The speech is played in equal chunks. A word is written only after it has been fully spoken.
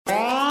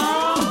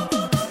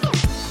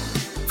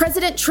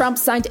President Trump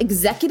signed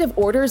executive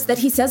orders that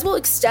he says will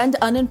extend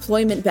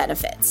unemployment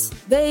benefits.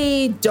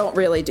 They don't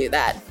really do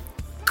that.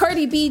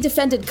 Cardi B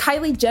defended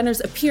Kylie Jenner's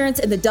appearance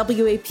in the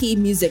WAP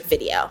music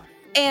video.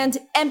 And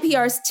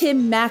NPR's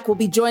Tim Mak will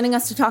be joining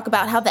us to talk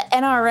about how the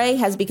NRA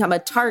has become a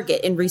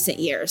target in recent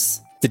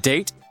years. The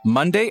date,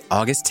 Monday,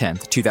 August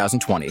 10th,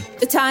 2020.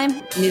 The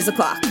time, News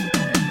O'Clock.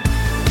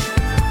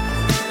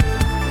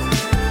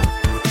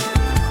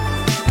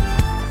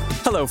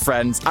 Hello,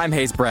 friends. I'm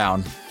Hayes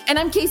Brown. And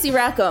I'm Casey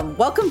Rackham.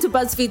 Welcome to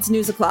BuzzFeed's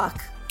News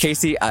O'Clock.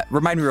 Casey,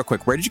 remind me real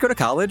quick, where did you go to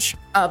college?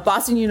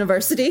 Boston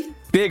University.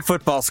 Big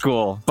football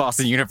school,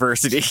 Boston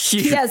University.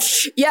 Huge.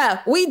 Yes,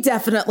 yeah, we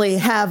definitely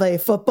have a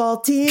football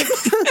team.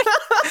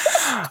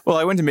 Well,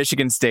 I went to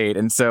Michigan State,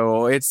 and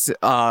so it's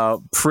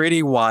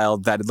pretty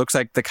wild that it looks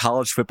like the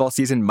college football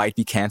season might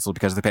be canceled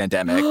because of the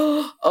pandemic.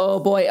 Oh,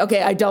 boy.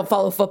 Okay, I don't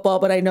follow football,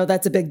 but I know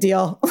that's a big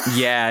deal.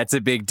 Yeah, it's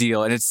a big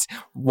deal. And it's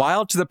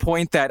wild to the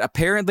point that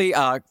apparently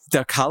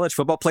the college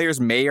football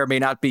players may or may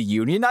not be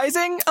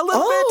unionizing a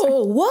little bit.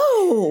 Oh,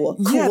 whoa.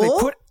 Cool.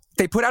 Yeah,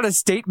 they put out a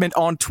statement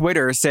on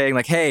Twitter saying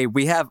like, hey,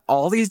 we have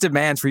all these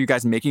demands for you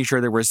guys making sure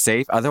that we're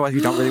safe. Otherwise,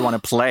 we don't really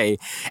want to play.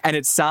 And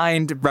it's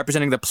signed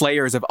representing the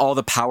players of all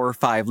the Power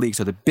 5 leagues.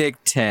 So the Big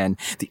Ten,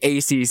 the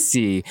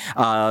ACC,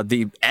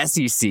 the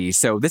SEC.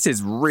 So this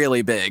is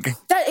really big.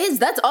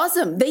 That's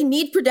awesome. They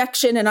need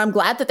protection. And I'm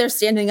glad that they're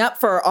standing up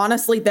for,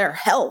 honestly, their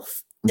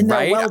health and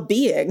their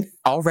well-being.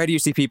 Already you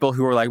see people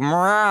who are like,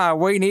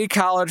 we need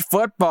college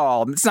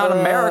football. It's not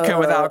America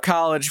without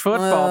college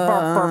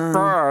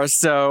football.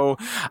 So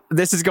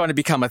this is going to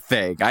become a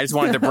thing. I just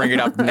wanted to bring it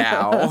up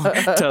now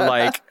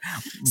to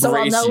so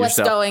I'll know yourself. What's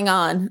going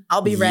on.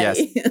 I'll be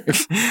ready.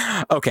 Yes.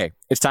 Okay,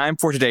 it's time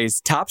for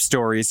today's top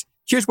stories.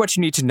 Here's what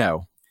you need to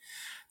know.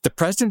 The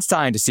president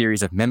signed a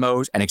series of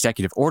memos and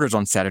executive orders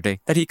on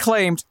Saturday that he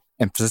claimed,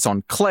 emphasis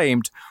on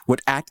claimed,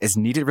 would act as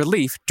needed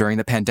relief during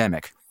the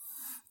pandemic.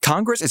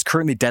 Congress is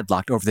currently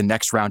deadlocked over the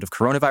next round of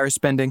coronavirus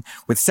spending,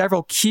 with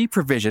several key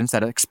provisions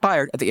that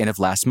expired at the end of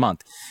last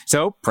month.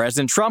 So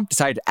President Trump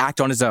decided to act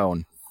on his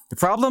own. The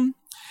problem?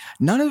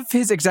 None of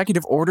his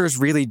executive orders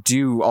really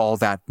do all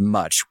that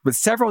much, with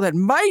several that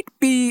might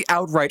be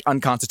outright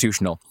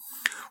unconstitutional.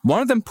 One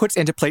of them puts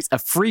into place a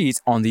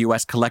freeze on the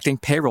U.S. collecting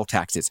payroll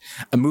taxes,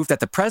 a move that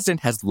the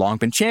president has long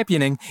been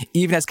championing,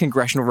 even as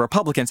congressional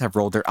Republicans have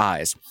rolled their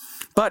eyes.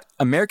 But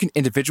American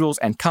individuals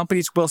and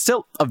companies will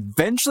still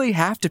eventually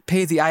have to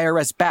pay the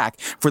IRS back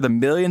for the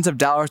millions of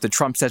dollars that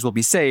Trump says will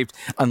be saved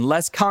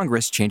unless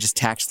Congress changes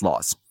tax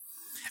laws.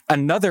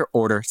 Another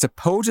order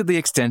supposedly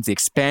extends the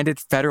expanded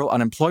federal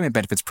unemployment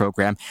benefits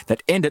program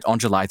that ended on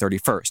July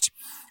 31st.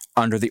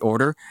 Under the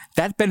order,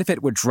 that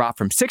benefit would drop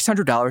from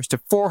 $600 to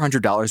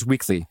 $400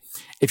 weekly.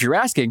 If you're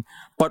asking,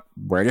 but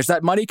where does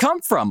that money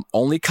come from?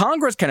 Only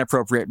Congress can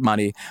appropriate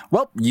money.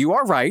 Well, you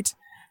are right.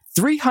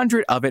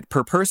 $300 of it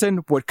per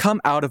person would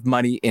come out of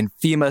money in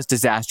FEMA's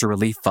disaster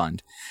relief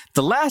fund.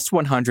 The last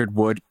 $100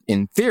 would,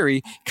 in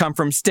theory, come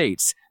from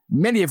states,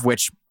 many of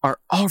which are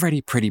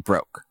already pretty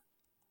broke.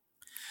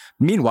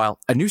 Meanwhile,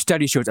 a new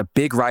study shows a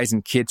big rise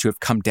in kids who have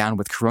come down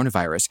with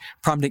coronavirus,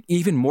 prompting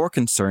even more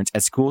concerns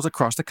as schools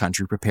across the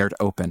country prepare to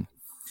open.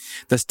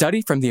 The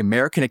study from the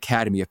American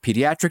Academy of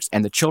Pediatrics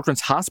and the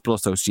Children's Hospital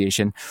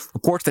Association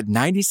reports that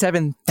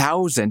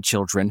 97,000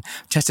 children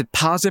tested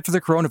positive for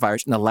the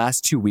coronavirus in the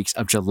last 2 weeks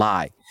of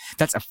July.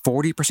 That's a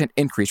 40%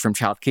 increase from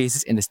child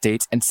cases in the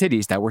states and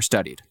cities that were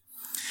studied.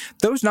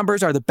 Those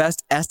numbers are the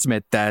best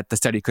estimate that the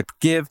study could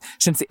give,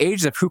 since the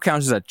ages of who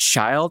counts as a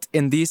child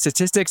in these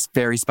statistics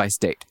varies by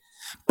state.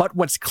 But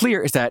what's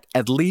clear is that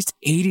at least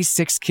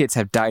 86 kids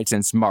have died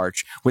since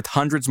March, with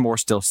hundreds more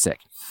still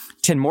sick.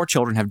 10 more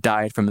children have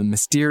died from a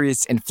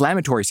mysterious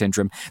inflammatory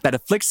syndrome that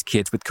afflicts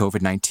kids with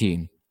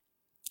COVID-19.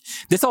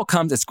 This all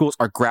comes as schools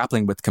are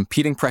grappling with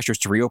competing pressures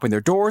to reopen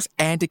their doors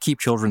and to keep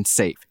children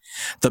safe.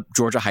 The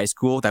Georgia high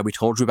school that we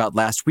told you about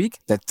last week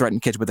that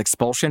threatened kids with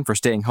expulsion for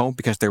staying home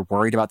because they're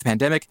worried about the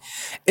pandemic,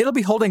 it'll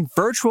be holding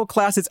virtual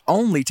classes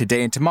only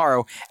today and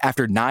tomorrow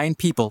after 9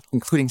 people,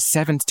 including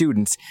 7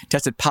 students,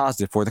 tested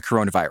positive for the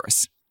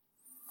coronavirus.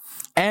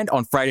 And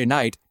on Friday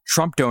night,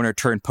 Trump donor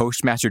turned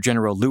Postmaster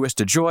General Louis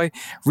DeJoy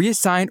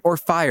reassigned or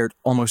fired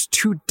almost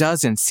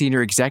 24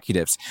 senior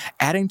executives,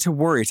 adding to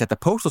worries that the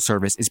Postal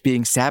Service is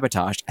being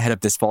sabotaged ahead of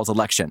this fall's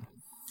election.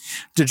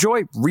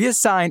 DeJoy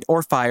reassigned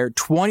or fired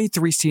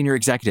 23 senior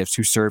executives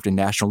who served in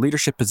national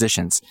leadership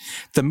positions.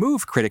 The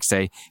move, critics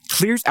say,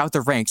 clears out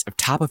the ranks of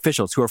top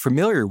officials who are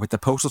familiar with the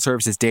Postal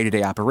Service's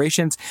day-to-day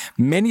operations,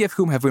 many of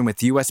whom have been with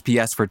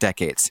USPS for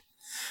decades.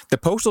 The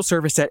Postal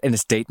Service said in a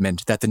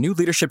statement that the new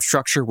leadership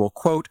structure will,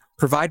 quote,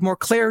 provide more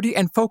clarity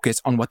and focus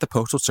on what the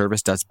Postal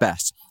Service does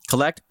best: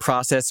 collect,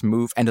 process,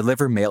 move, and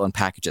deliver mail and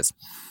packages.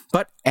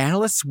 But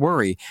analysts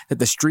worry that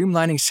the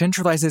streamlining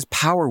centralizes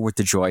power with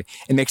DeJoy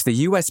and makes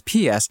the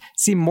USPS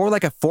seem more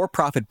like a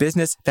for-profit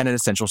business than an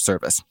essential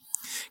service.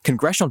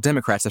 Congressional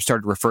Democrats have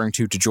started referring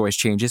to DeJoy's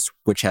changes,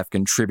 which have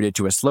contributed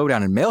to a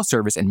slowdown in mail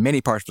service in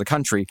many parts of the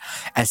country,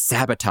 as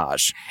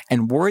sabotage,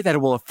 and worry that it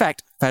will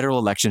affect federal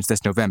elections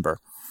this November.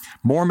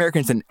 More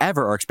Americans than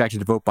ever are expected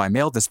to vote by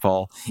mail this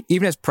fall,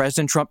 even as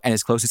President Trump and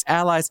his closest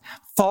allies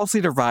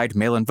falsely deride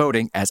mail-in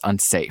voting as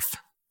unsafe.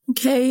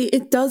 Okay,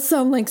 it does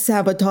sound like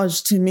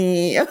sabotage to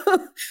me.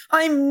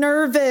 I'm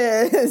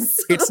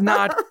nervous. It's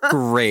not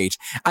great.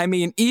 I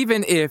mean,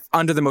 even if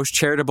under the most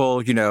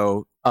charitable,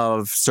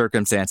 of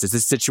circumstances,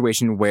 this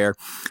situation where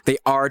they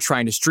are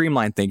trying to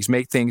streamline things,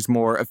 make things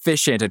more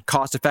efficient and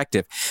cost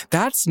effective,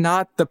 that's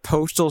not the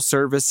Postal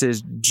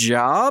Service's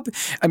job.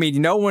 I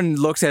mean, no one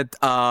looks at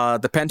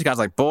the Pentagon's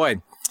like,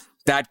 boy,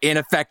 that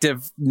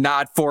ineffective,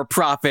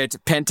 not-for-profit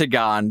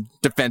Pentagon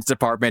Defense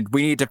Department,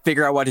 we need to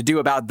figure out what to do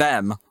about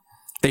them.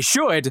 They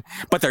should,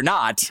 but they're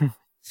not.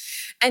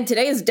 And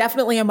today is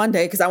definitely a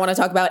Monday because I want to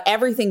talk about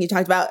everything you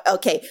talked about.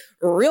 Okay,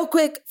 real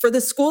quick, for the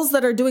schools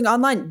that are doing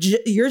online,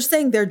 you're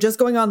saying they're just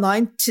going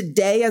online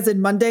today as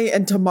in Monday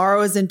and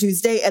tomorrow as in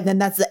Tuesday, and then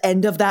that's the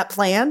end of that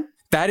plan?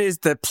 That is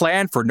the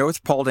plan for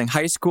North Paulding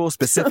High School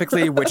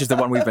specifically, which is the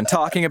one we've been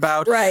talking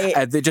about. Right.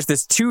 Just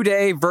this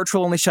 2-day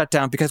virtual only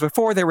shutdown, because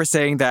before they were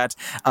saying that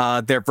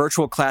their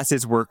virtual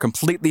classes were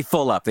completely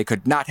full up. They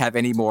could not have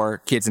any more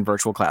kids in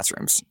virtual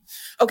classrooms.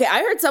 Okay, I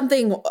heard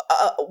something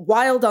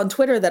wild on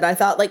Twitter that I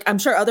thought, I'm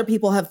sure other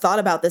people have thought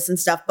about this and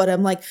stuff, but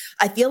I'm like,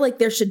 I feel like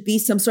there should be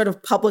some sort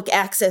of public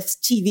access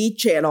TV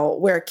channel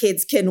where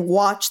kids can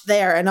watch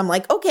there. And I'm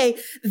like, okay,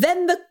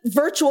 then the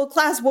virtual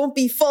class won't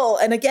be full.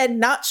 And again,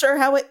 not sure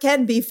how it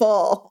can be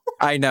full.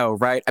 I know,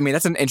 right? I mean,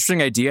 that's an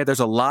interesting idea. There's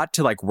a lot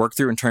to work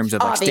through in terms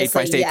of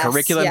state-by-state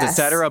curriculums, et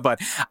cetera, but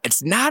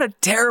it's not a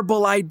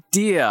terrible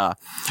idea.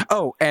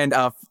 Oh, and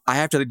I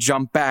have to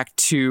jump back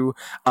to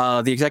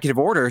the executive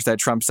orders that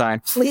Trump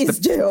signed. Please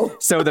do.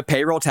 So the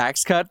payroll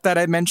tax cut that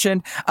I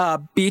mentioned,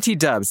 BT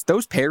dubs,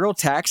 those payroll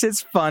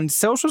taxes fund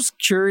Social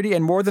Security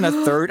and more than a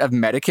third of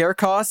Medicare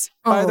costs,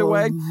 by the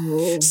way.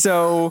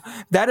 So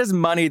that is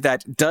money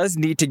that does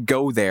need to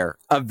go there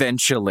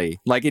eventually.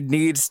 It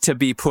needs to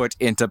be put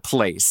into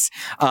place.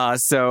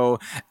 So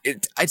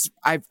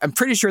I'm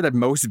pretty sure that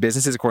most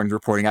businesses, according to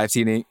reporting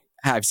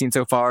I've seen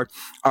so far,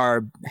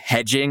 are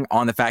hedging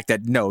on the fact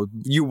that, no,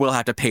 you will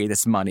have to pay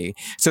this money.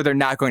 So they're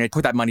not going to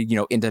put that money,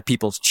 into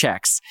people's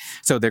checks.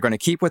 So they're going to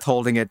keep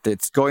withholding it.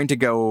 It's going to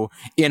go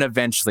in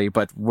eventually,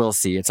 but we'll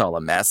see. It's all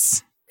a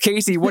mess.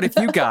 Casey, what have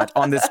you got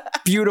on this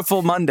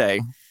beautiful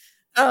Monday?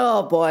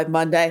 Oh boy,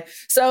 Monday.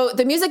 So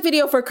the music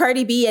video for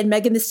Cardi B and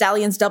Megan Thee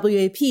Stallion's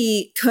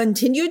WAP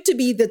continued to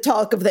be the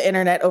talk of the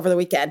internet over the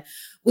weekend.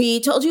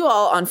 We told you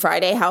all on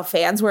Friday how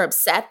fans were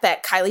upset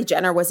that Kylie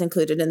Jenner was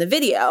included in the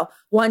video.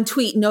 One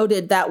tweet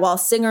noted that while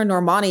singer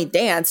Normani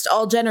danced,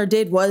 all Jenner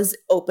did was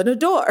open a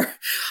door.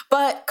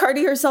 But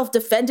Cardi herself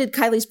defended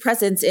Kylie's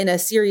presence in a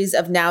series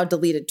of now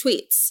deleted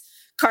tweets.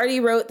 Cardi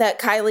wrote that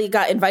Kylie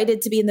got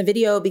invited to be in the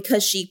video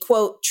because she,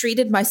 quote,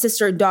 treated my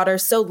sister and daughter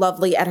so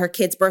lovely at her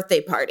kid's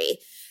birthday party.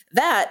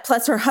 That,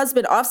 plus her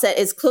husband Offset,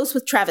 is close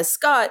with Travis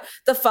Scott,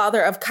 the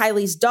father of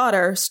Kylie's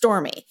daughter,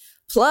 Stormi.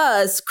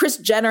 Plus, Kris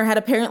Jenner had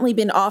apparently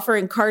been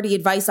offering Cardi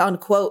advice on,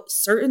 quote,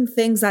 certain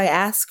things I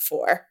ask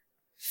for.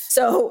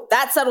 So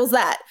that settles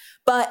that.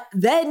 But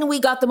then we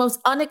got the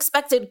most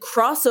unexpected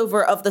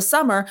crossover of the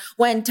summer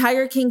when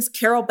Tiger King's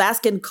Carole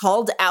Baskin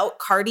called out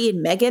Cardi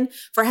and Megan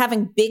for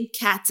having big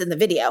cats in the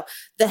video.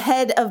 The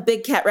head of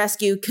Big Cat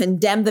Rescue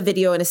condemned the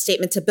video in a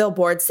statement to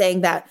Billboard,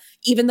 saying that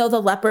even though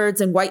the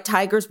leopards and white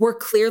tigers were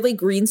clearly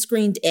green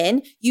screened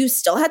in, you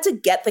still had to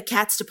get the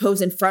cats to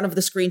pose in front of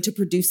the screen to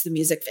produce the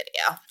music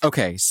video.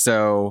 Okay,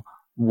 so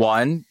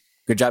one,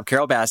 good job,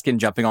 Carole Baskin,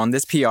 jumping on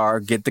this PR.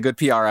 Get the good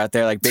PR out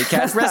there. Big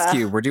Cat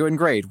Rescue. We're doing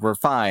great. We're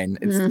fine.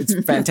 It's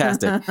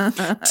fantastic.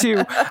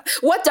 Two.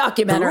 What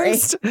documentary?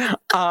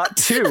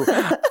 Two.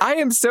 I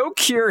am so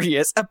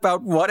curious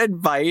about what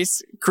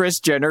advice Kris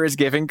Jenner is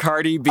giving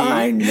Cardi B.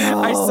 I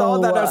know. I saw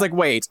that. I was like,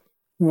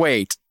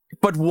 wait.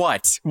 But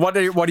what? What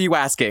are you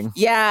asking?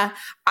 Yeah.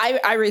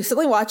 I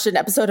recently watched an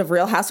episode of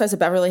Real Housewives of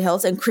Beverly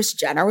Hills and Kris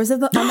Jenner was on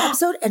the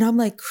episode. And I'm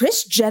like,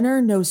 Kris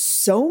Jenner knows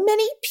so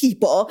many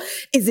people,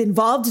 is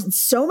involved in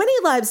so many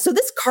lives. So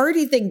this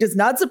Cardi thing does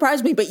not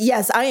surprise me. But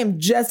yes, I am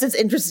just as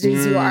interested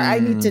as you are. I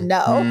need to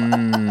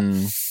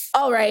know.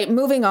 All right,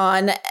 moving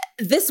on.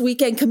 This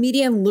weekend,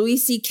 comedian Louis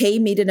C.K.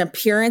 made an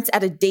appearance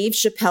at a Dave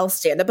Chappelle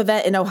stand-up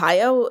event in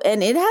Ohio,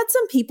 and it had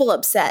some people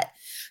upset.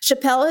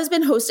 Chappelle has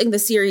been hosting the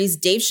series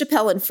Dave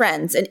Chappelle and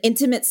Friends, an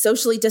intimate,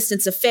 socially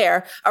distanced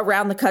affair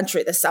around the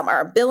country this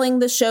summer, billing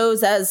the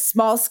shows as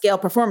small-scale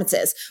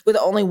performances with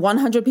only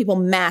 100 people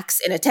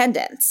max in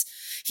attendance.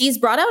 He's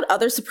brought out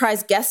other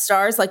surprise guest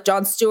stars like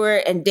Jon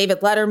Stewart and David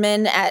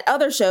Letterman at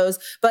other shows,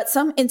 but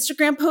some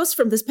Instagram posts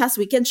from this past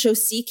weekend show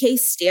CK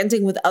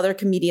standing with other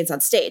comedians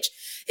on stage.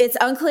 It's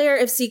unclear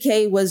if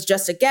CK was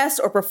just a guest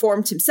or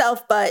performed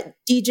himself, but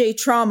DJ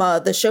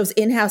Trauma, the show's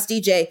in-house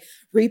DJ,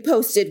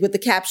 reposted with the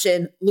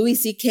caption, Louis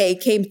C.K.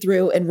 came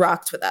through and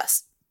rocked with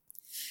us.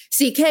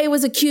 CK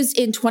was accused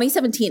in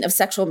 2017 of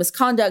sexual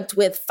misconduct,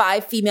 with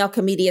 5 female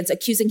comedians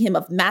accusing him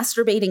of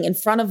masturbating in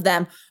front of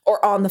them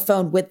or on the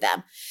phone with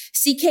them.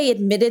 CK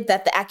admitted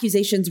that the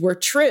accusations were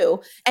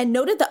true and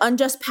noted the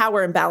unjust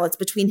power imbalance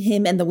between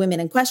him and the women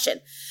in question.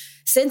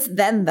 Since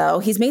then, though,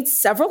 he's made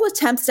several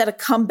attempts at a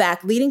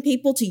comeback, leading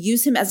people to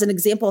use him as an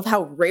example of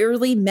how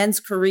rarely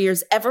men's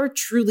careers ever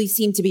truly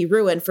seem to be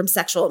ruined from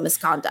sexual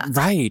misconduct.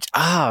 Right.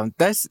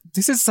 This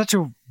is such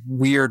a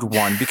weird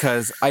one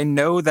because I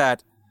know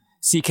that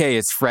CK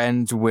is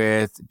friends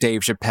with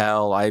Dave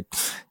Chappelle.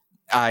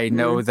 I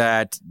know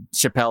that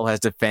Chappelle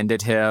has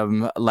defended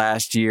him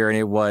last year, and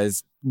it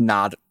was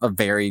not a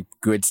very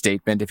good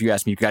statement. If you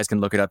ask me, you guys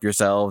can look it up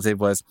yourselves. It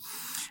was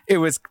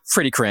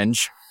pretty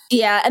cringe.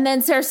 Yeah, and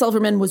then Sarah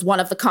Silverman was one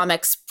of the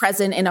comics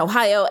present in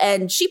Ohio,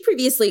 and she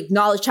previously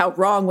acknowledged how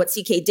wrong what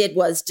CK did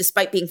was,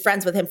 despite being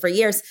friends with him for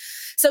years.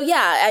 So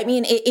yeah, I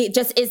mean, it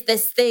just is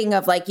this thing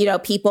of like,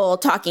 people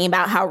talking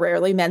about how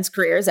rarely men's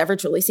careers ever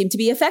truly seem to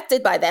be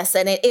affected by this.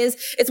 And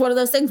it's one of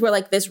those things where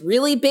like this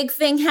really big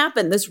thing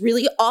happened, this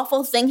really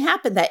awful thing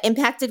happened that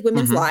impacted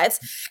women's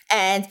lives,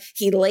 and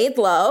he laid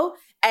low,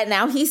 and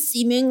now he's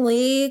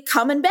seemingly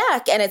coming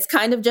back. And it's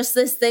kind of just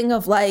this thing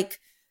of like,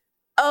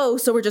 oh,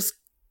 so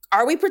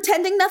are we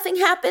pretending nothing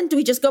happened? Do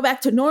we just go back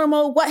to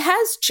normal? What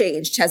has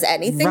changed? Has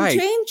anything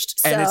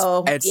changed? And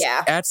it's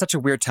at such a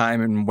weird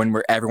time, and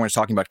when everyone's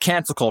talking about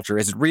cancel culture.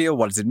 Is it real?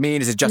 What does it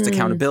mean? Is it just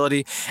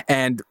accountability?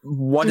 And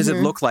what does it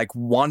look like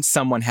once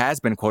someone has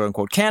been quote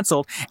unquote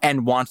canceled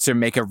and wants to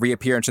make a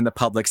reappearance in the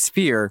public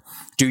sphere?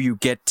 Do you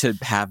get to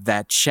have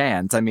that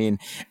chance? I mean,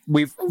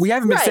 we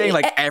haven't been saying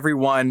like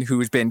everyone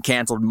who's been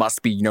canceled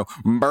must be,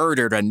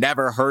 murdered and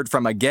never heard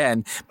from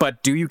again.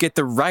 But do you get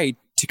the right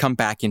to come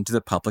back into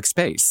the public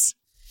space?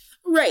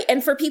 Right.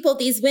 And for people,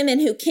 these women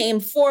who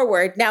came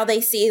forward, now they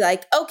see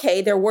like,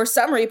 okay, there were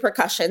some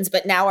repercussions,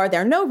 but now are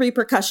there no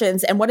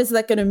repercussions? And what is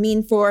that going to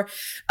mean for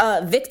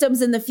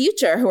victims in the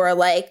future who are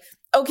like,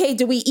 okay,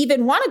 do we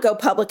even want to go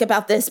public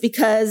about this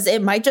because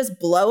it might just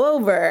blow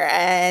over?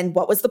 And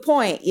what was the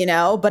point,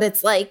 But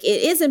it's like,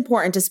 it is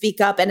important to speak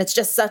up. And it's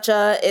just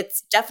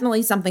it's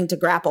definitely something to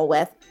grapple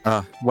with.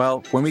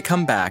 Well, when we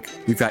come back,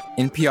 we've got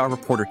NPR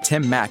reporter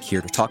Tim Mak here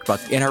to talk about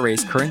the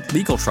NRA's current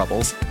legal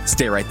troubles.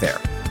 Stay right there.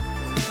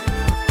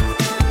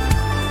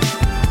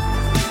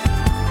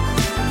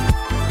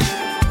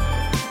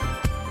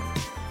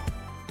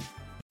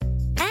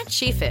 At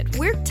SheFit,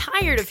 we're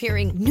tired of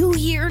hearing new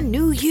year,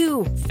 new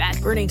you,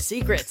 fat-burning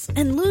secrets,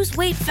 and lose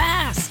weight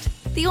fast.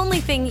 The only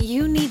thing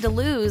you need to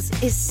lose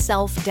is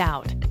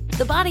self-doubt.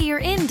 The body you're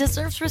in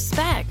deserves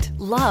respect,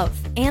 love,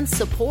 and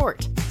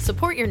support.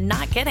 Support you're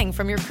not getting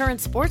from your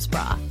current sports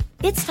bra.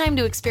 It's time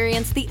to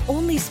experience the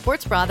only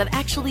sports bra that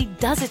actually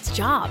does its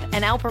job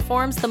and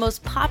outperforms the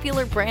most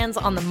popular brands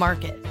on the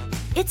market.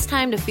 It's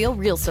time to feel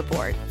real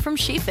support from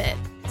SheFit.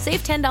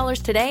 Save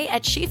 $10 today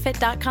at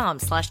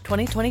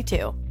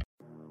SheFit.com/2022.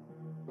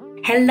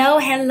 Hello.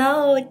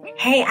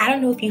 Hey, I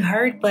don't know if you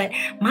heard, but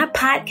my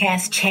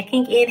podcast,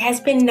 Checking In, has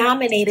been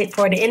nominated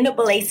for the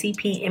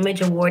NAACP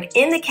Image Award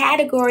in the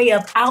category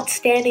of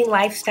Outstanding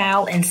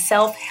Lifestyle and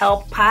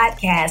Self-Help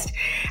Podcast.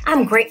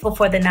 I'm grateful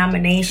for the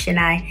nomination.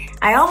 I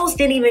almost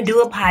didn't even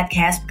do a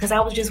podcast because I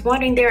was just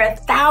wondering, there are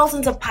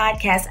thousands of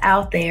podcasts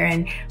out there,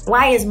 and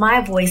why is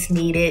my voice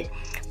needed?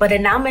 But a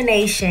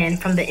nomination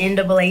from the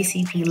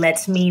NAACP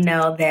lets me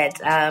know that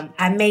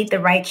I made the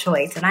right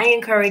choice. And I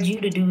encourage you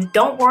to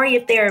don't worry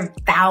if there are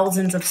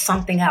thousands of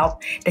something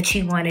out that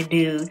you want to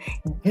do.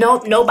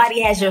 Nobody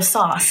has your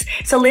sauce.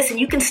 So listen,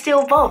 you can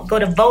still vote. Go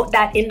to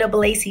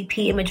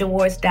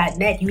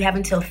vote.naacpimageawards.net. You have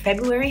until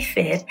February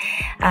 5th,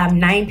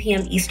 9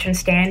 p.m. Eastern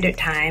Standard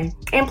Time.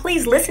 And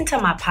please listen to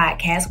my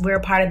podcast. We're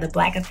a part of the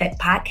Black Effect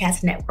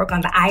Podcast Network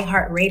on the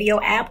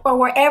iHeartRadio app or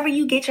wherever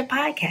you get your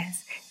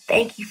podcasts.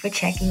 Thank you for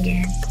checking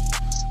in.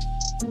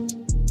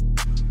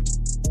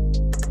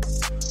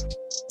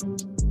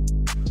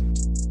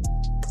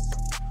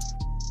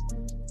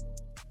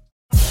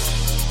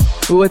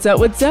 What's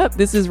up?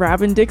 This is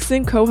Robin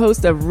Dixon,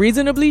 co-host of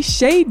Reasonably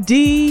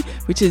Shady,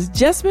 which has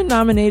just been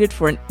nominated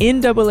for an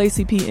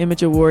NAACP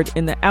Image Award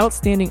in the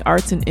Outstanding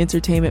Arts and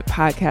Entertainment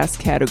Podcast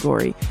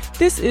category.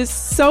 This is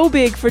so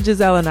big for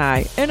Giselle and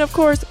I. And of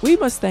course, we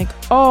must thank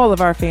all of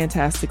our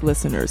fantastic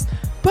listeners.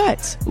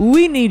 But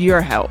we need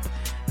your help.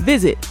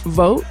 Visit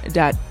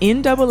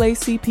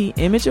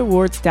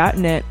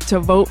vote.naacpimageawards.net to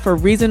vote for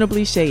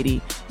Reasonably Shady.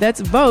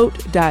 That's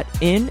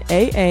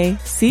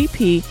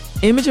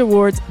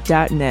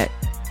vote.naacpimageawards.net.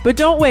 But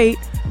don't wait.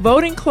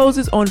 Voting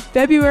closes on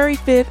February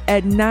 5th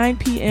at 9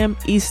 p.m.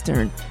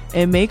 Eastern.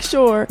 And make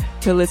sure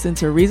to listen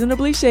to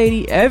Reasonably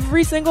Shady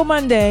every single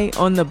Monday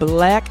on the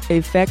Black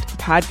Effect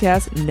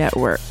Podcast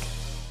Network.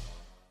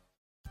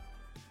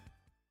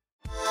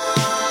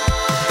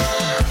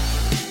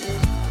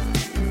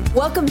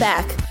 Welcome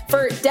back.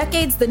 For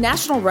decades, the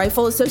National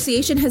Rifle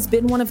Association has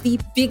been one of the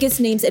biggest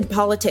names in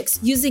politics,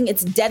 using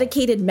its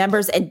dedicated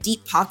members and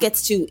deep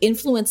pockets to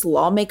influence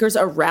lawmakers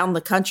around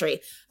the country.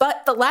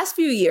 But the last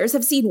few years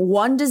have seen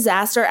one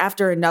disaster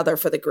after another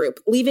for the group,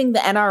 leaving the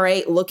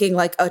NRA looking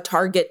like a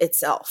target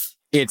itself.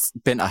 It's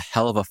been a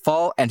hell of a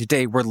fall, and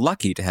today we're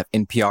lucky to have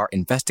NPR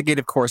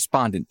investigative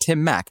correspondent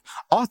Tim Mak,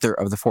 author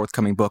of the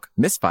forthcoming book,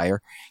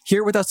 Misfire,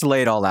 here with us to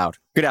lay it all out.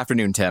 Good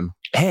afternoon, Tim.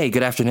 Hey,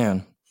 good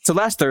afternoon. So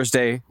last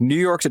Thursday, New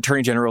York's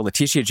Attorney General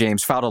Letitia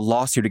James filed a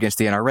lawsuit against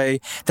the NRA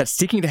that's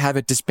seeking to have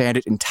it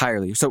disbanded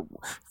entirely. So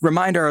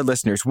remind our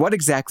listeners, what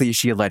exactly is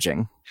she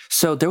alleging?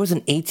 So there was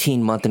an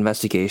 18-month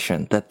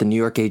investigation that the New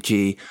York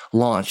AG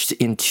launched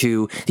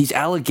into these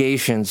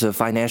allegations of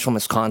financial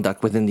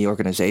misconduct within the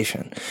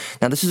organization.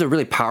 Now, this is a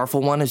really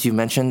powerful one, as you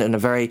mentioned, and a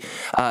very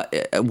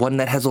one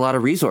that has a lot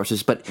of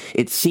resources. But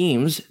it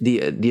seems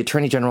the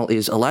Attorney General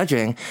is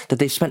alleging that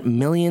they spent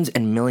millions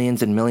and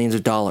millions and millions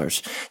of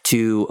dollars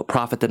to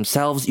profit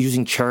themselves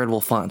using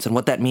charitable funds. And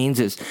what that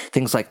means is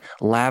things like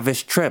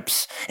lavish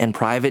trips and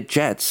private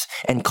jets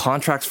and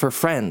contracts for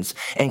friends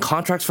and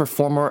contracts for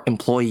former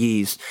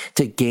employees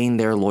to gain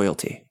their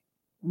loyalty.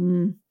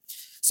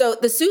 So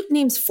the suit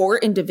names 4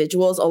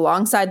 individuals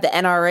alongside the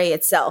NRA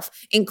itself,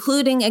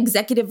 including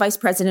Executive Vice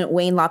President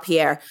Wayne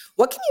LaPierre.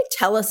 What can you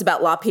tell us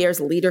about LaPierre's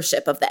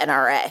leadership of the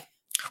NRA?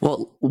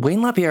 Well,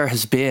 Wayne LaPierre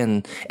has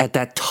been at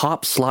that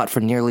top slot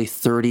for nearly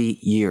 30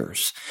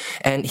 years,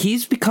 and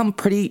he's become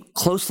pretty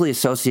closely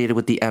associated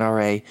with the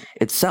NRA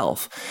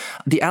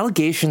itself. The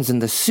allegations in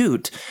the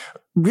suit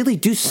really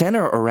do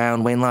center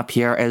around Wayne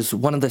LaPierre as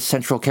one of the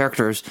central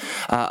characters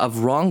of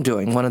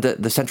wrongdoing, one of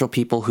the central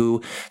people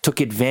who took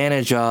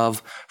advantage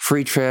of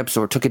free trips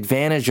or took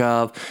advantage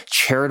of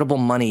charitable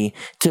money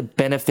to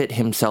benefit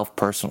himself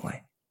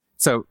personally.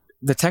 So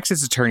the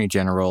Texas Attorney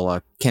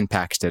General, Ken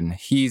Paxton,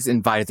 he's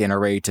invited the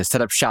NRA to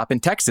set up shop in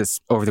Texas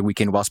over the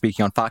weekend while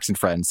speaking on Fox and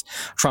Friends.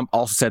 Trump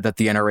also said that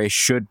the NRA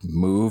should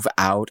move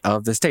out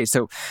of the state.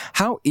 So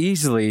how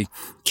easily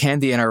can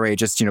the NRA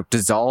just,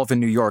 dissolve in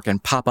New York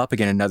and pop up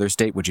again in another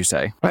state, would you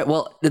say? Right.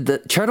 Well,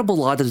 the charitable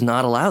law does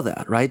not allow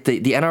that, right? The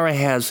NRA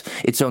has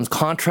its own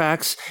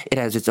contracts. It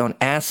has its own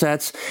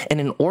assets. And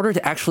in order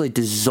to actually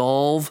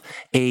dissolve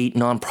a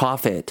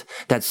nonprofit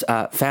that's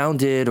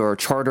founded or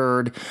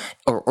chartered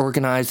or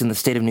organized in the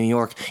state of New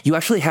York, you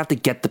actually have to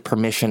get the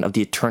permission of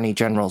the Attorney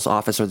General's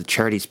office or the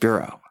Charities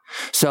Bureau.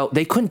 So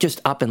they couldn't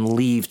just up and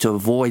leave to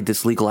avoid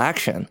this legal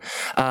action.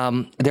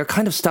 They're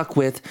kind of stuck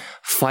with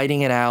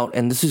fighting it out.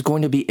 And this is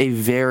going to be a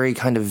very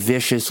kind of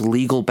vicious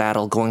legal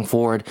battle going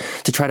forward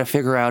to try to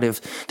figure out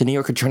if the New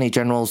York Attorney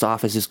General's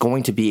office is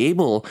going to be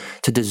able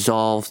to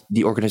dissolve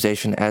the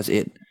organization as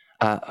it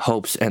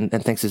hopes and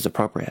thinks is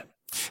appropriate.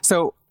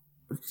 So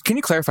can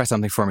you clarify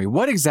something for me?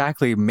 What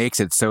exactly makes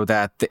it so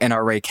that the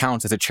NRA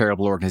counts as a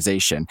charitable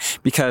organization?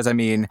 Because,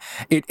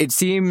 it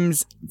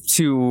seems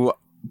to,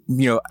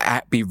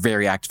 be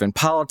very active in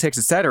politics,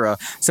 et cetera.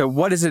 So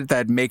what is it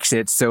that makes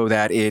it so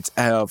that it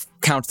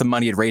counts the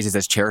money it raises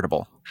as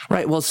charitable?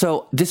 Right. Well,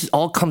 so this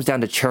all comes down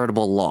to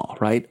charitable law,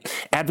 right?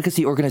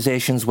 Advocacy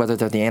organizations, whether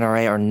they're the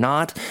NRA or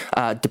not,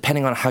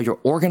 depending on how you're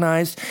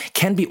organized,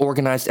 can be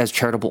organized as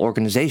charitable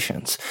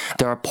organizations.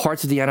 There are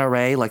parts of the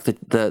NRA, like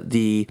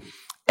the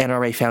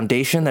NRA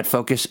Foundation, that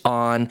focus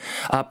on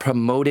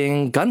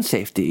promoting gun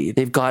safety.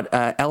 They've got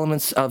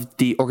elements of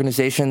the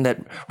organization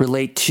that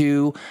relate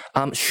to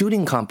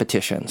shooting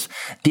competitions.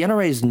 The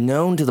NRA is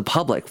known to the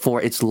public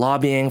for its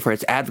lobbying, for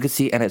its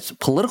advocacy, and its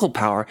political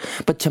power.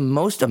 But to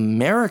most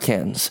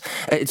Americans,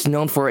 it's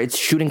known for its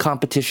shooting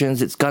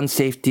competitions, its gun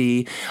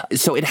safety.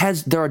 So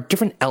there are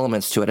different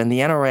elements to it. And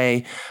the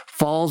NRA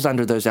falls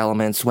under those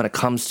elements when it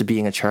comes to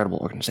being a charitable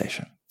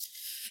organization.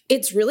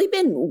 It's really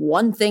been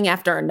one thing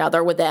after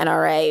another with the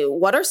NRA.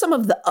 What are some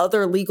of the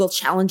other legal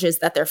challenges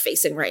that they're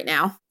facing right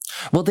now?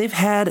 Well, they've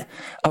had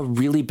a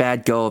really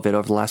bad go of it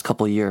over the last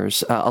couple of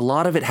years. A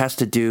lot of it has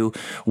to do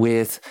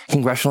with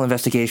congressional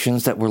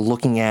investigations that were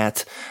looking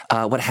at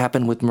what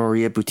happened with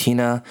Maria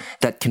Butina,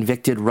 that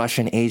convicted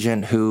Russian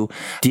agent who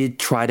did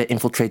try to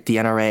infiltrate the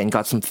NRA and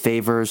got some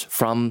favors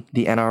from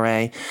the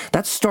NRA.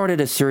 That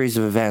started a series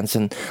of events.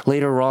 And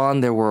later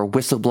on, there were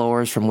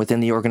whistleblowers from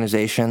within the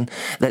organization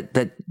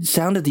that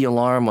sounded the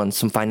alarm on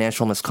some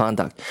financial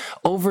misconduct.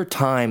 Over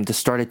time, this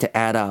started to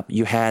add up.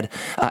 You had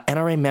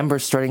NRA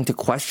members starting to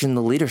question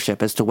the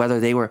leadership as to whether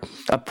they were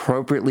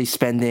appropriately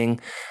spending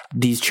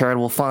these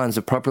charitable funds,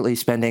 appropriately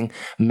spending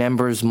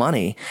members'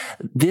 money.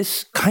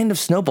 This kind of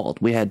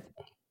snowballed. We had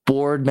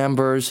board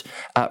members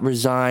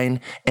resign,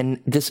 and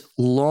this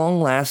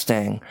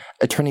long-lasting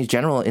Attorney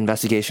General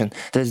investigation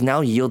that has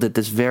now yielded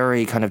this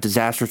very kind of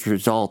disastrous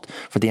result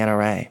for the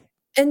NRA.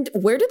 And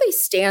where do they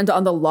stand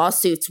on the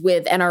lawsuits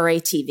with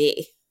NRA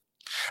TV?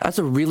 That's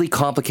a really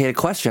complicated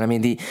question.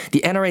 The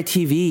NRA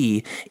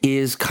TV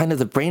is kind of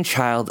the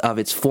brainchild of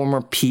its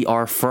former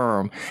PR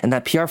firm, and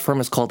that PR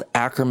firm is called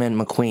Ackerman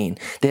McQueen.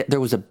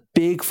 There was a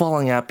big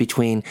falling out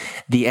between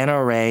the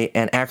NRA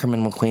and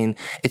Ackerman McQueen.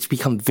 It's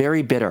become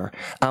very bitter.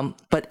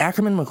 But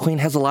Ackerman McQueen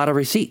has a lot of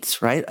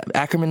receipts, right?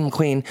 Ackerman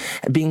McQueen,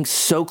 being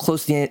so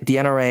close to the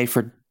NRA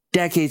for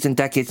decades and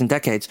decades and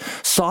decades,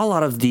 saw a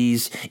lot of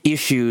these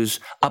issues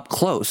up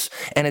close.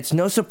 And it's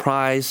no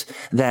surprise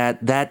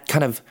that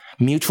kind of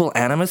mutual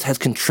animus has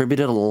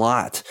contributed a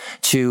lot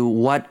to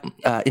what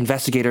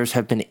investigators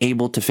have been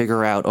able to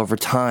figure out over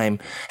time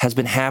has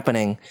been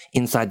happening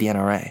inside the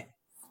NRA.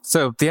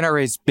 So the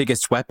NRA's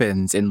biggest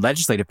weapons in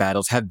legislative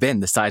battles have been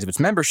the size of its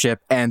membership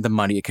and the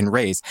money it can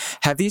raise.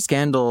 Have these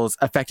scandals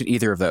affected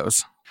either of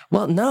those?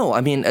 Well, no.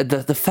 I mean,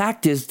 the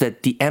fact is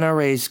that the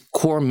NRA's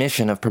core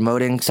mission of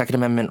promoting Second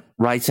Amendment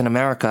rights in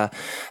America,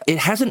 it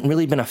hasn't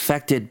really been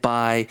affected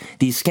by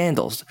these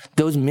scandals.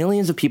 Those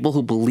millions of people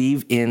who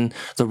believe in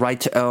the right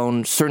to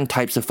own certain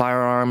types of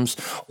firearms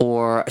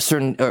or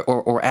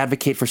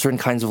advocate for certain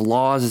kinds of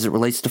laws as it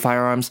relates to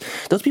firearms,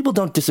 those people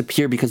don't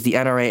disappear because the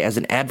NRA as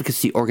an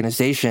advocacy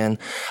organization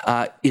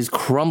is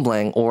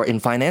crumbling or in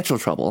financial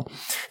trouble.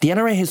 The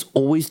NRA has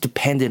always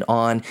depended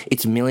on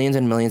its millions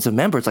and millions of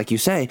members, like you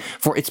say,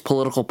 for its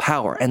political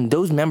power. And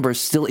those members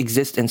still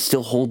exist and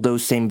still hold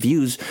those same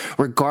views,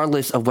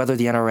 regardless of whether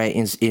the NRA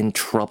is in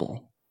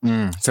trouble.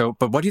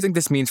 But what do you think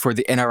this means for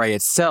the NRA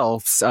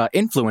itself's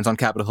influence on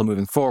Capitol Hill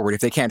moving forward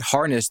if they can't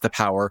harness the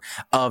power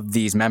of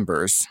these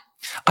members?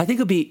 I think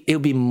it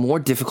would be more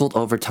difficult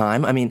over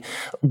time. I mean,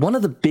 one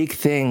of the big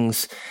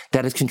things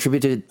that has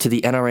contributed to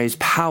the NRA's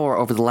power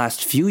over the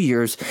last few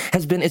years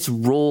has been its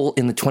role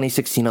in the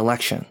 2016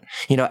 election.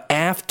 You know,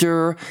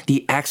 after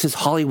the Access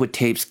Hollywood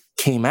tapes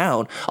came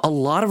out, a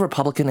lot of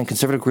Republican and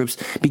conservative groups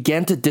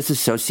began to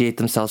disassociate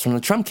themselves from the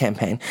Trump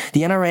campaign.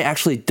 The NRA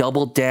actually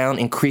doubled down,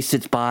 increased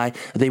its buy.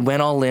 They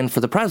went all in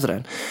for the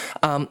president.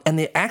 And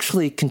they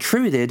actually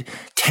contributed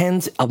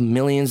tens of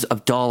millions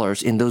of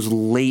dollars in those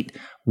late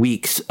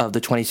weeks of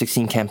the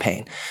 2016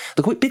 campaign.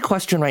 The big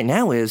question right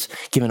now is,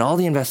 given all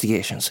the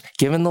investigations,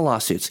 given the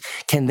lawsuits,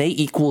 can they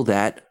equal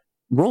that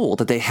role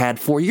that they had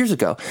 4 years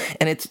ago?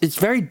 And it's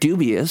very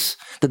dubious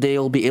that they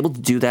will be able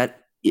to do that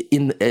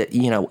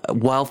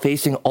while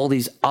facing all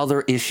these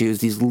other issues,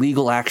 these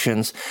legal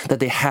actions that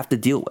they have to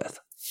deal with.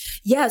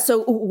 Yeah.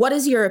 So what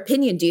is your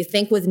opinion? Do you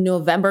think with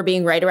November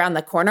being right around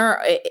the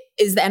corner,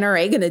 is the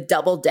NRA going to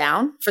double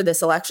down for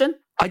this election?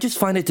 I just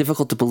find it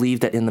difficult to believe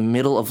that in the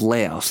middle of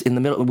layoffs,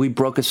 we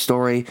broke a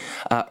story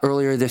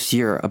earlier this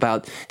year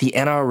about the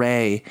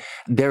NRA,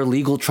 their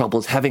legal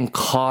troubles having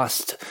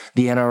cost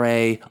the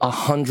NRA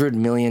 $100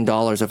 million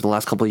over the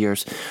last couple of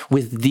years.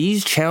 with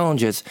these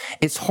challenges,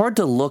 it's hard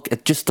to look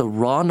at just the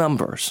raw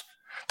numbers,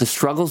 the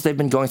struggles they've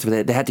been going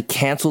through. They had to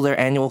cancel their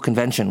annual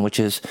convention, which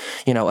is,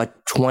 a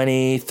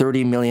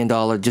 $20-30 million,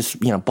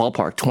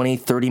 ballpark,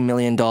 $20-30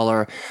 million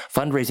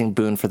fundraising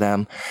boon for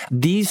them.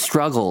 These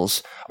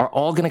struggles are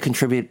all going to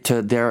contribute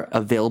to their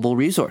available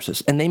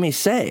resources. And they may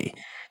say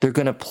they're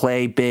going to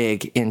play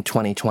big in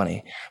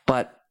 2020,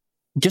 but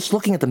just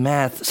looking at the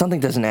math, something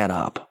doesn't add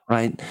up,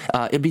 right?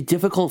 It'd be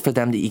difficult for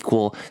them to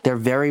equal their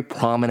very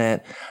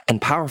prominent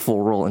and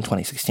powerful role in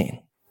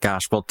 2016.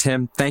 Gosh, well,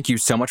 Tim, thank you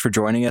so much for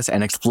joining us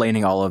and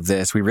explaining all of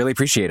this. We really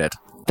appreciate it.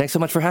 Thanks so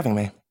much for having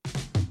me.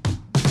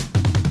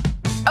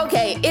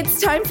 Okay,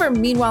 it's time for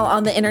Meanwhile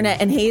on the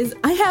Internet. And Hayes,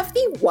 I have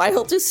the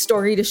wildest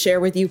story to share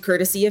with you,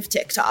 courtesy of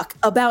TikTok,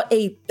 about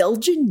a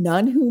Belgian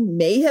nun who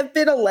may have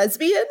been a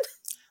lesbian.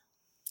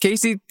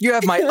 Casey, you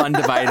have my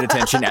undivided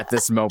attention at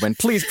this moment.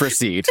 Please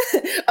proceed.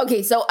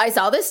 Okay, so I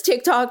saw this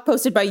TikTok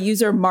posted by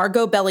user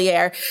Margot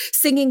Bellier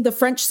singing the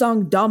French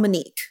song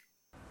Dominique.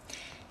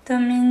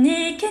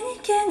 Dominique,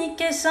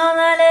 niquait, s'en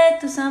allait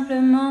tout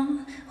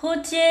simplement,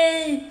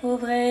 routier,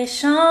 pauvre et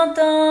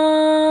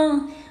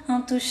chantant.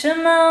 En tout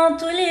chemin, en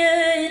tout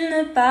lieu, il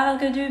ne parle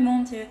que du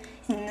bon Dieu,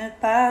 il ne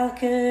parle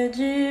que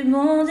du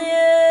bon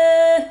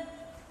Dieu.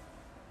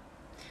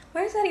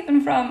 Where's that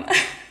even from?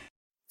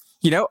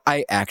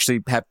 I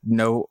actually have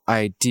no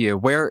idea.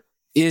 Where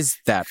is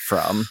that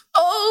from?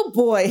 Oh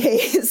boy,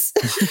 Hayes.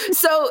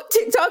 So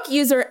TikTok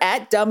user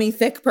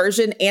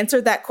 @DummyThickPersian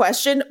answered that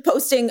question,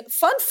 posting,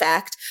 fun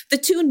fact, the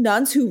two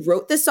nuns who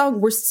wrote this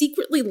song were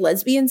secretly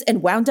lesbians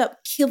and wound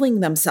up killing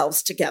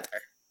themselves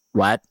together.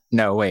 What?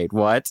 No, wait,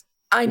 what?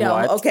 I know.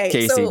 What? Okay.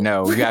 Casey,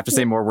 no, you have to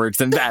say more words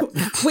than that.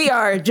 We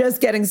are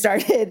just getting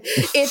started.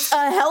 It's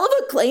a hell of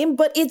a claim,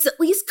 but it's at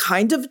least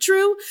kind of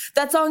true.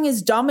 That song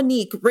is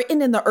Dominique,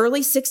 written in the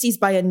early 60s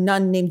by a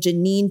nun named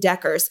Janine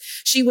Deckers.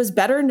 She was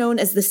better known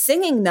as the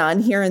singing nun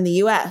here in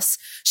the US.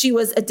 She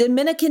was a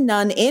Dominican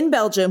nun in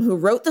Belgium who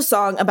wrote the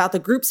song about the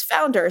group's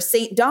founder,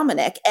 Saint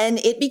Dominic, and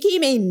it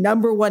became a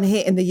 #1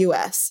 hit in the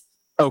US.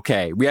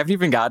 Okay, we haven't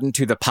even gotten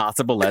to the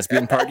possible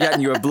lesbian part yet,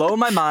 and you have blown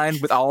my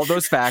mind with all of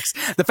those facts.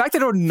 The fact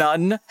that a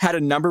nun had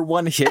a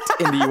 #1 hit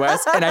in the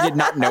U.S. and I did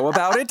not know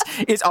about it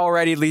is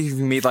already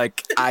leaving me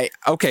like,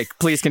 okay,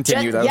 please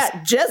continue those.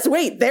 Yeah, just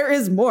wait. There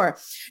is more.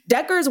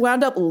 Deckers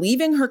wound up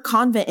leaving her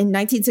convent in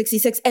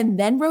 1966 and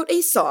then wrote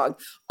a song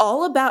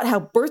all about how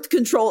birth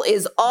control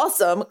is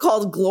awesome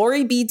called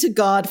Glory Be to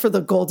God for the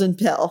Golden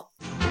Pill.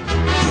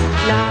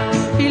 La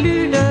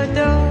pilule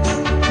d'or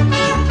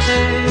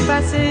est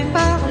passée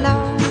par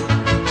là.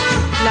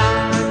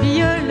 La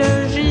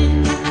biologie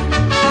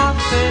a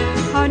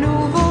fait un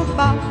nouveau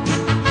pas.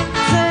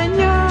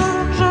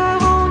 Seigneur, je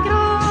rends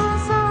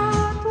grâce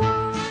à toi.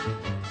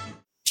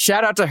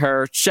 Shout out to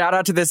her. Shout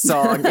out to this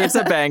song. It's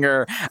a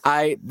banger.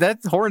 That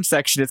horn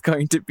section is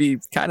going to be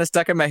kind of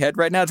stuck in my head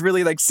right now. It's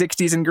really like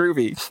 60s and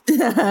groovy.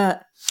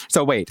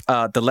 So wait,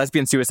 the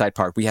lesbian suicide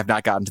part, we have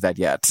not gotten to that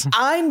yet.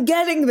 I'm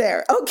getting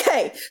there.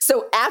 Okay,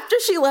 so after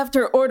she left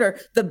her order,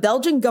 the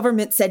Belgian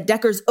government said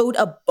Deckers owed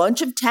a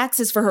bunch of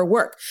taxes for her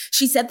work.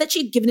 She said that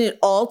she'd given it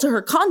all to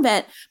her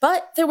convent,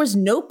 but there was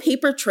no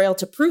paper trail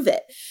to prove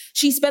it.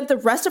 She spent the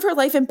rest of her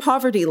life in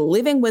poverty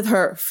living with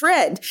her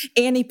friend,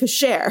 Annie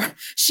Pecher.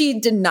 She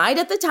denied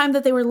at the time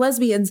that they were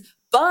lesbians,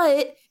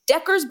 but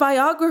Decker's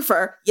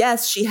biographer,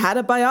 yes, she had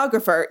a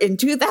biographer, in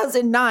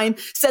 2009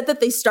 said that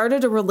they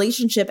started a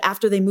relationship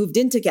after they moved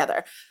in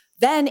together.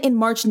 Then in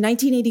March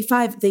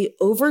 1985, they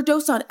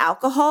overdosed on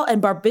alcohol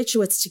and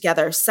barbiturates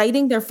together,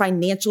 citing their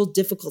financial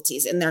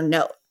difficulties in their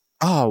note.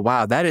 Oh,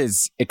 wow. That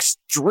is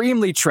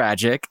extremely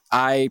tragic.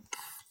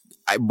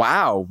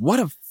 Wow. What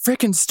a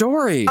freaking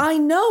story. I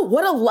know.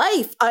 What a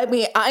life. I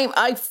mean,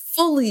 I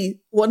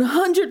fully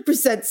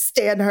 100%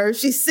 stan her.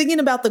 She's singing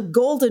about the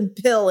golden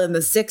pill in the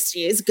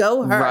 60s.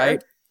 Go her.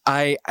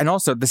 Right. And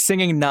also the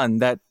singing nun,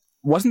 that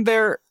wasn't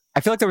there. I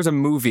feel like there was a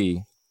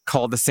movie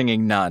called The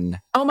Singing Nun.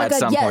 Oh my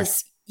God. Yes.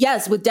 Point.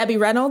 Yes. With Debbie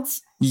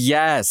Reynolds.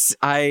 Yes.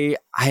 I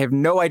have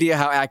no idea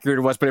how accurate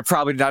it was, but it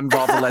probably did not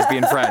involve a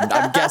lesbian friend.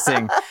 I'm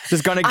guessing.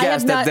 Just going to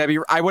guess that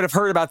I would have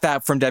heard about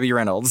that from Debbie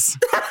Reynolds.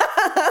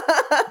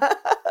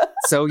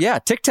 So yeah,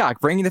 TikTok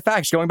bringing the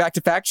facts. Going back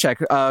to fact check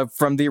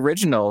from the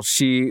original,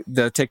 the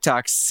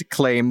TikToks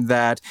claimed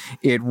that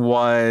it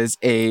was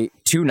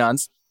two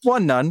nuns,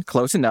 one nun,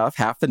 close enough,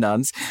 half the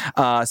nuns,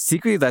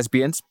 secretly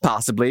lesbians,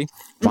 possibly,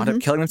 wound up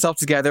killing themselves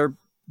together.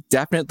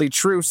 Definitely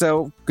true.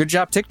 So good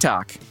job,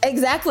 TikTok.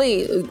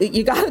 Exactly.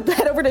 You got to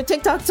head over to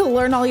TikTok to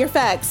learn all your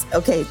facts.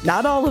 Okay,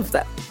 not all of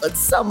them, but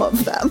some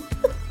of them.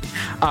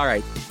 All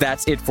right,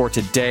 that's it for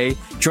today.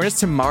 Join us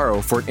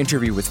tomorrow for an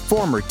interview with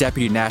former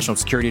Deputy National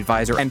Security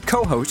Advisor and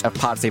co-host of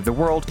Pod Save the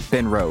World,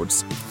 Ben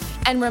Rhodes.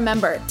 And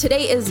remember,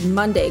 today is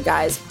Monday,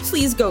 guys.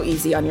 Please go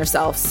easy on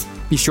yourselves.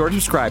 Be sure to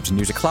subscribe to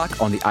News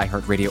O'Clock on the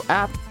iHeartRadio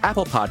app,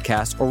 Apple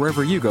Podcasts, or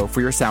wherever you go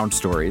for your sound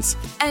stories.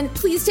 And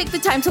please take the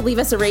time to leave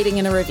us a rating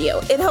and a review.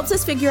 It helps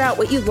us figure out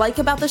what you like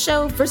about the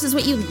show versus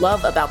what you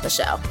love about the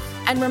show.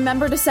 And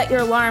remember to set your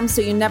alarm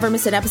so you never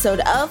miss an episode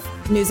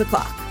of News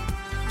O'Clock.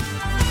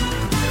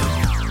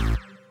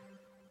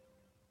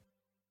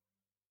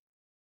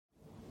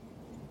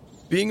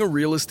 Being a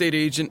real estate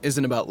agent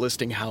isn't about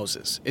listing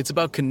houses. It's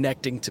about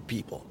connecting to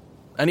people.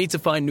 I need to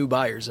find new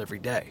buyers every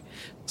day,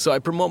 so I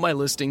promote my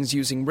listings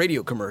using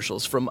radio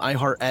commercials from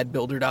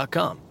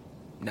iHeartAdBuilder.com.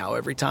 Now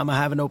every time I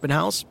have an open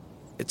house,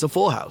 it's a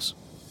full house.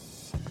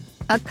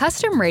 A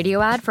custom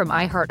radio ad from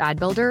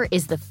iHeartAdBuilder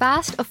is the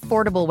fast,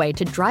 affordable way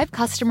to drive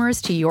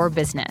customers to your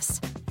business.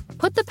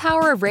 Put the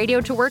power of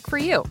radio to work for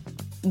you.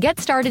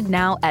 Get started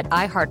now at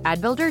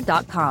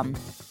iHeartAdBuilder.com.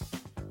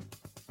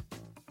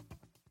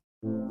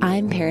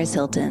 I'm Paris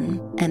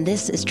Hilton, and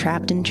this is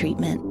Trapped in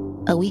Treatment,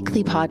 a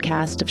weekly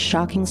podcast of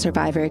shocking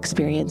survivor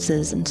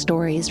experiences and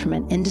stories from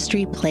an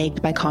industry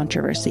plagued by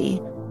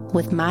controversy.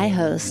 With my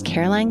hosts,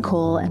 Caroline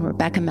Cole and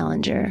Rebecca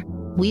Mellinger,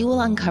 we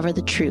will uncover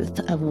the truth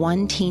of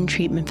one teen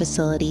treatment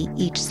facility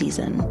each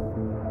season.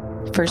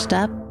 First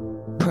up,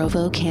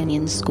 Provo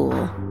Canyon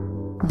School.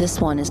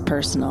 This one is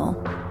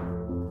personal.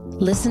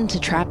 Listen to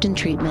Trapped in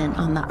Treatment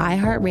on the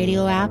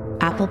iHeartRadio app,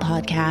 Apple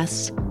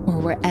Podcasts, or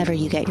wherever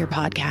you get your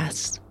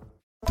podcasts.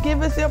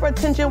 Give us your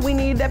attention, we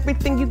need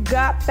everything you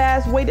got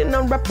fast. Waiting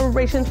on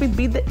reparations, we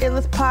be the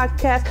illest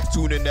podcast.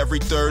 Tune in every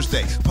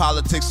Thursday,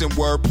 politics and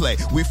wordplay.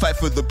 We fight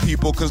for the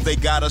people cause they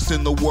got us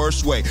in the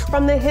worst way.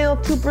 From the Hill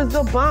to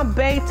Brazil,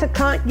 Bombay to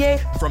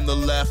Kanye. From the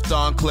left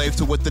enclave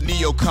to what the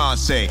neocons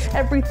say.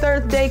 Every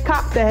Thursday,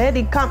 cop the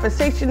heady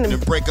conversation.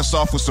 And break us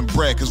off with some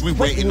bread cause we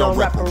waiting on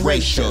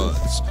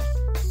reparations.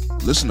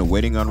 Listen to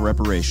Waiting on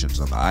Reparations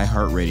on the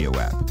iHeartRadio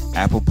app,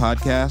 Apple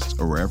Podcasts,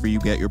 or wherever you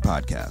get your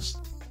podcasts.